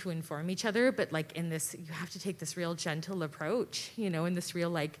intertwine to inform each other, but like in this, you have to take this real gentle approach, you know, in this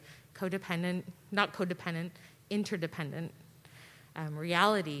real like interdependent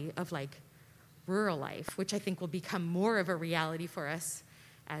reality of like rural life, which I think will become more of a reality for us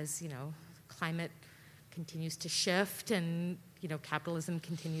as, you know, climate continues to shift and, you know, capitalism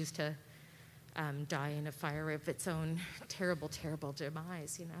continues to die in a fire of its own terrible, terrible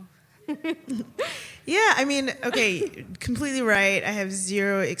demise, you know. Yeah, I mean, okay, completely right. I have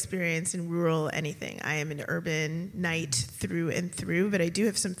zero experience in rural anything. I am an urban knight through and through, but I do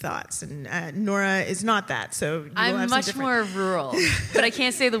have some thoughts. And Nora is not that, so I'm much more rural, but I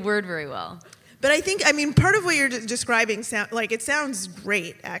can't say the word very well. But I think, I mean, part of what you're describing it sounds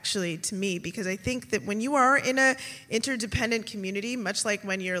great, actually, to me, because I think that when you are in a interdependent community, much like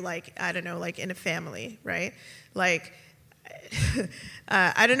when you're like, I don't know, like in a family, right? Like,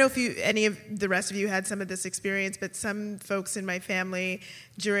 I don't know if any of the rest of you had some of this experience, but some folks in my family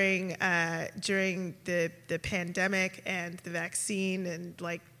during the pandemic and the vaccine and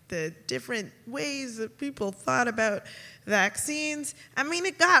like the different ways that people thought about vaccines, I mean,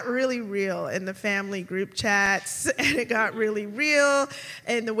 it got really real in the family group chats, and it got really real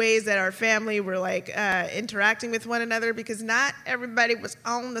in the ways that our family were like interacting with one another, because not everybody was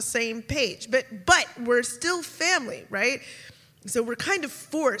on the same page, but we're still family, right? So we're kind of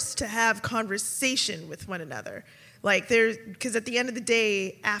forced to have conversation with one another. Like because at the end of the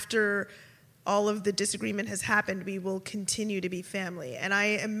day, after all of the disagreement has happened, we will continue to be family. And I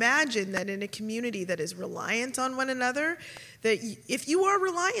imagine that in a community that is reliant on one another, that if you are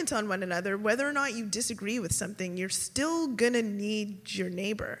reliant on one another, whether or not you disagree with something, you're still gonna need your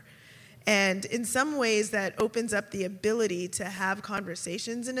neighbor. And in some ways, that opens up the ability to have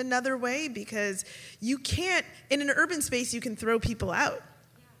conversations in another way, because you can't, in an urban space, you can throw people out.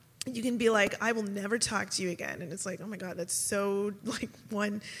 You can be like, I will never talk to you again. And it's like, oh my God, that's so like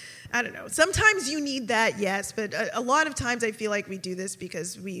I don't know. Sometimes you need that, yes, but a lot of times I feel like we do this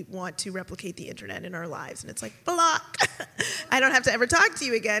because we want to replicate the internet in our lives. And it's like, block. I don't have to ever talk to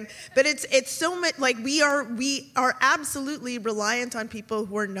you again. But it's so much like we are absolutely reliant on people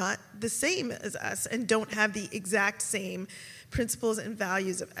who are not the same as us and don't have the exact same principles and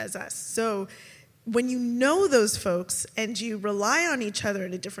values as us. So when you know those folks and you rely on each other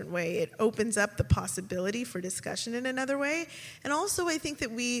in a different way, it opens up the possibility for discussion in another way. And also, I think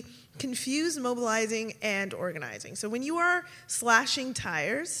that we confuse mobilizing and organizing. So when you are slashing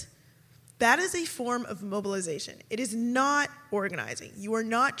tires, that is a form of mobilization. It is not organizing. You are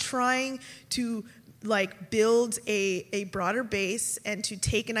not trying to like build a broader base and to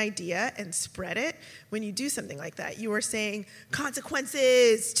take an idea and spread it. When you do something like that, you are saying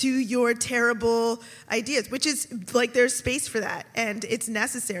consequences to your terrible ideas, which is like there's space for that and it's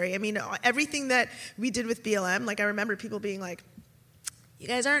necessary. I mean, everything that we did with BLM, like I remember people being like, you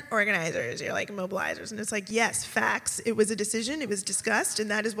guys aren't organizers, you're like mobilizers. And it's like, yes, facts. It was a decision, it was discussed,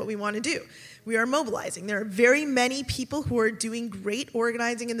 and that is what we want to do. We are mobilizing. There are very many people who are doing great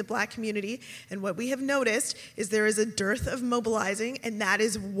organizing in the Black community, and what we have noticed is there is a dearth of mobilizing, and that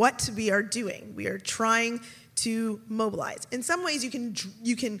is what we are doing. We are trying to mobilize. In some ways, you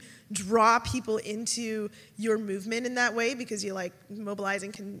can draw people into your movement in that way, because you like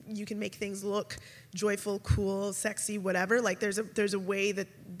mobilizing. You can make things look joyful, cool, sexy, whatever. Like there's a way that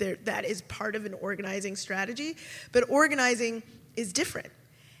that is part of an organizing strategy, but organizing is different.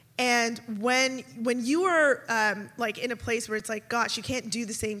 And when you are like in a place where it's like, gosh, you can't do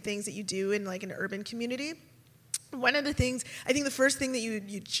the same things that you do in like an urban community. One of the things, I think the first thing that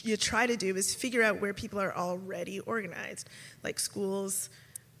you try to do is figure out where people are already organized, like schools,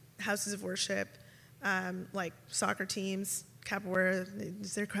 houses of worship, like soccer teams, capoeira.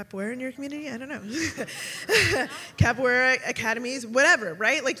 Is there capoeira in your community? I don't know. Capoeira academies, whatever,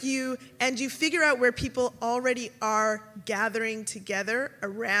 right? Like you figure out where people already are gathering together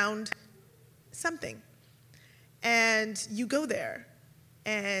around something. And you go there.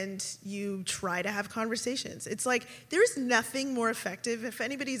 And you try to have conversations. It's like, there's nothing more effective, if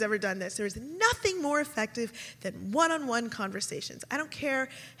anybody's ever done this, there's nothing more effective than one-on-one conversations. I don't care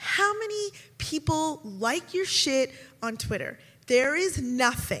how many people like your shit on Twitter. There is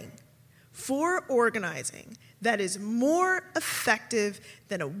nothing for organizing that is more effective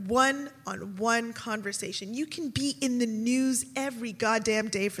than a one-on-one conversation. You can be in the news every goddamn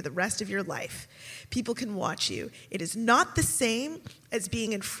day for the rest of your life. People can watch you. It is not the same as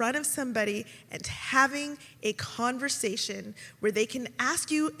being in front of somebody and having a conversation where they can ask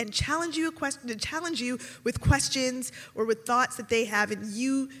you and challenge you with questions or with thoughts that they have, and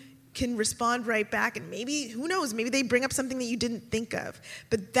you can respond right back. And maybe, who knows, maybe they bring up something that you didn't think of.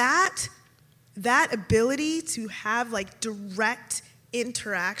 But that ability to have like direct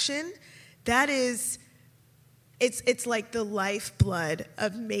interaction, that is, it's like the lifeblood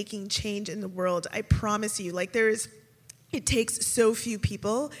of making change in the world. I promise you, like it takes so few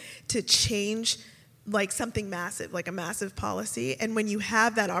people to change like something massive, like a massive policy. And when you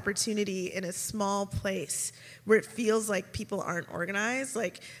have that opportunity in a small place where it feels like people aren't organized,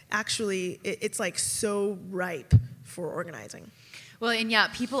 like actually it's like so ripe for organizing. Well, and yeah,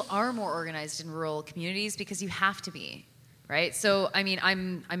 people are more organized in rural communities because you have to be, right? So, I mean,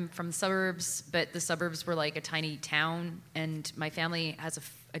 I'm from the suburbs, but the suburbs were like a tiny town, and my family has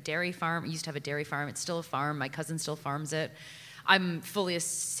a dairy farm. We used to have a dairy farm. It's still a farm. My cousin still farms it. I'm fully a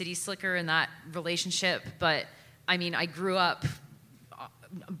city slicker in that relationship, but I mean, I grew up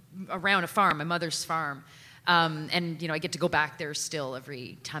around a farm, my mother's farm. And, you know, I get to go back there still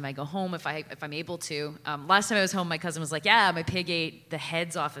every time I go home if I'm able to. Last time I was home, my cousin was like, yeah, my pig ate the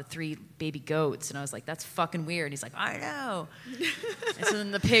heads off of 3 baby goats. And I was like, that's fucking weird. And he's like, I know. And so then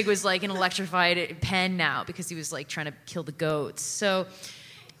the pig was like an electrified pen now because he was like trying to kill the goats. So,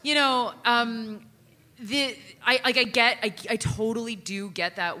 you know, I totally do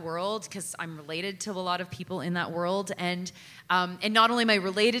get that world because I'm related to a lot of people in that world, and not only am I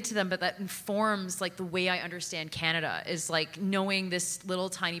related to them, but that informs like the way I understand Canada is like knowing this little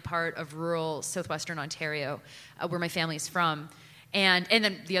tiny part of rural southwestern Ontario, where my family's from, and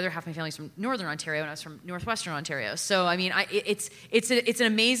then the other half of my family's from northern Ontario, and I was from northwestern Ontario. So I mean, it's an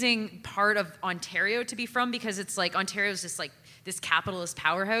amazing part of Ontario to be from because it's like Ontario's just like this capitalist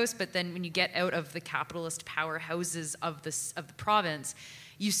powerhouse, but then when you get out of the capitalist powerhouses of the province,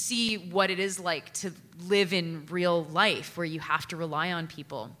 you see what it is like to live in real life where you have to rely on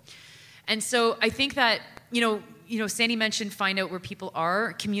people. And so I think that, you know, Sandy mentioned find out where people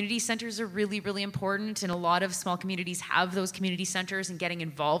are. Community centers are really, really important, and a lot of small communities have those community centers, and getting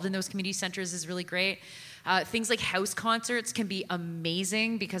involved in those community centers is really great. Things like house concerts can be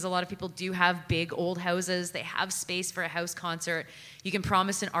amazing because a lot of people do have big old houses. They have space for a house concert. You can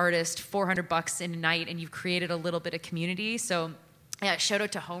promise an artist $400 in a night, and you've created a little bit of community. So, yeah, shout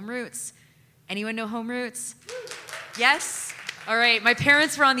out to Home Roots. Anyone know Home Roots? Yes? All right. My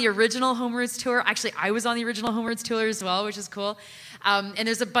parents were on the original Home Roots tour. Actually, I was on the original Home Roots tour as well, which is cool. And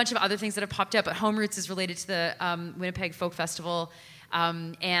there's a bunch of other things that have popped up, but Home Roots is related to the Winnipeg Folk Festival.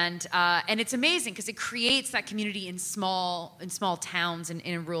 And it's amazing because it creates that community in small towns and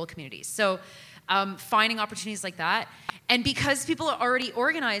in rural communities. So finding opportunities like that. And because people are already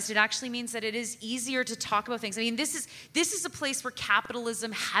organized, it actually means that it is easier to talk about things. I mean, this is a place where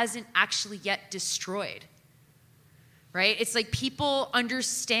capitalism hasn't actually yet destroyed, right? It's like people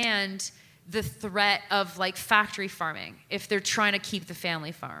understand the threat of like factory farming if they're trying to keep the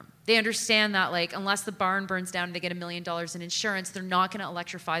family farm. They understand that like unless the barn burns down and they get $1 million in insurance, they're not going to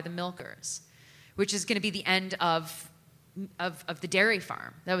electrify the milkers, which is going to be the end of the dairy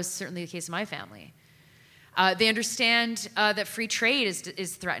farm. That was certainly the case in my family. They understand that free trade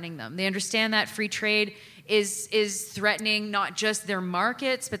is threatening them. They understand that free trade is threatening not just their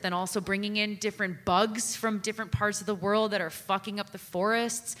markets, but then also bringing in different bugs from different parts of the world that are fucking up the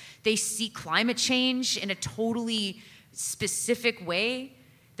forests. They see climate change in a totally specific way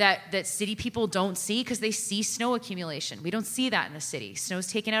that city people don't see because they see snow accumulation. We don't see that in the city. Snow's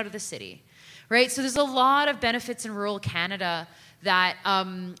taken out of the city, right? So there's a lot of benefits in rural Canada that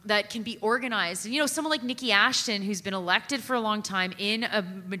can be organized. And, you know, someone like Nikki Ashton, who's been elected for a long time in a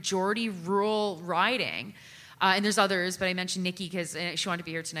majority rural riding, and there's others, but I mentioned Nikki because she wanted to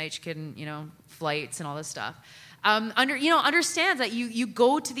be here tonight. She couldn't, you know, flights and all this stuff. Understands that you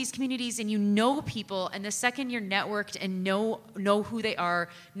go to these communities and you know people, and the second you're networked and know who they are,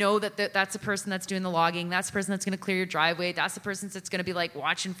 know that that's the person that's doing the logging, that's the person that's going to clear your driveway, that's the person that's going to be like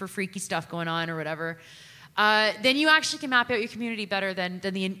watching for freaky stuff going on or whatever. Then you actually can map out your community better than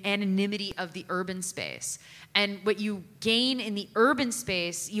the anonymity of the urban space. And what you gain in the urban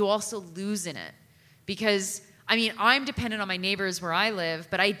space, you also lose in it. Because, I mean, I'm dependent on my neighbors where I live,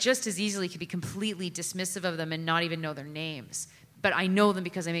 but I just as easily could be completely dismissive of them and not even know their names. But I know them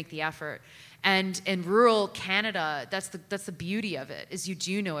because I make the effort. And in rural Canada, that's the beauty of it, is you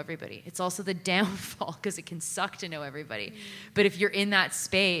do know everybody. It's also the downfall because it can suck to know everybody. But if you're in that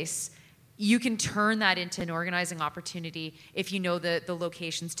space, you can turn that into an organizing opportunity if you know the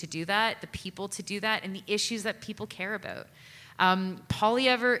locations to do that, the people to do that, and the issues that people care about.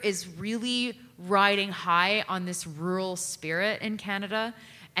 Polyever is really riding high on this rural spirit in Canada.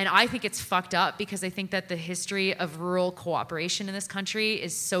 And I think it's fucked up because I think that the history of rural cooperation in this country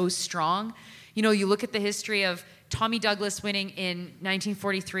is so strong. You know, you look at the history of Tommy Douglas winning in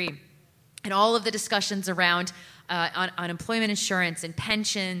 1943 and all of the discussions around unemployment insurance and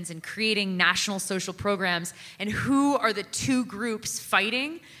pensions and creating national social programs, and who are the two groups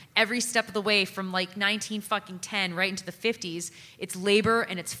fighting every step of the way from like 1910 right into the 50s. It's labor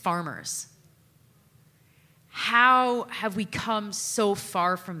and it's farmers. How have we come so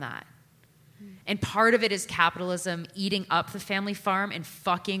far from that? And part of it is capitalism eating up the family farm and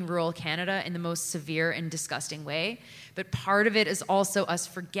fucking rural Canada in the most severe and disgusting way. But part of it is also us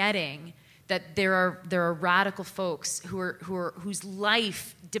forgetting that there are radical folks whose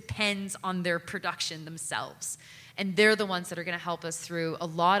life depends on their production themselves. And they're the ones that are going to help us through a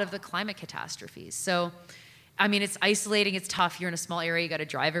lot of the climate catastrophes. So, I mean, it's isolating, it's tough. You're in a small area, you got to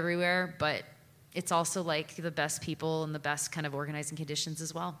drive everywhere, but it's also like the best people and the best kind of organizing conditions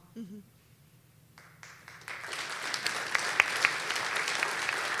as well. Mm-hmm.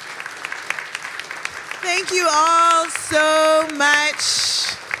 Thank you all so much.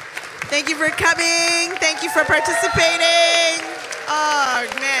 Thank you for coming. Thank you for participating. Oh,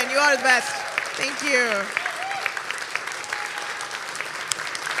 man, you are the best. Thank you.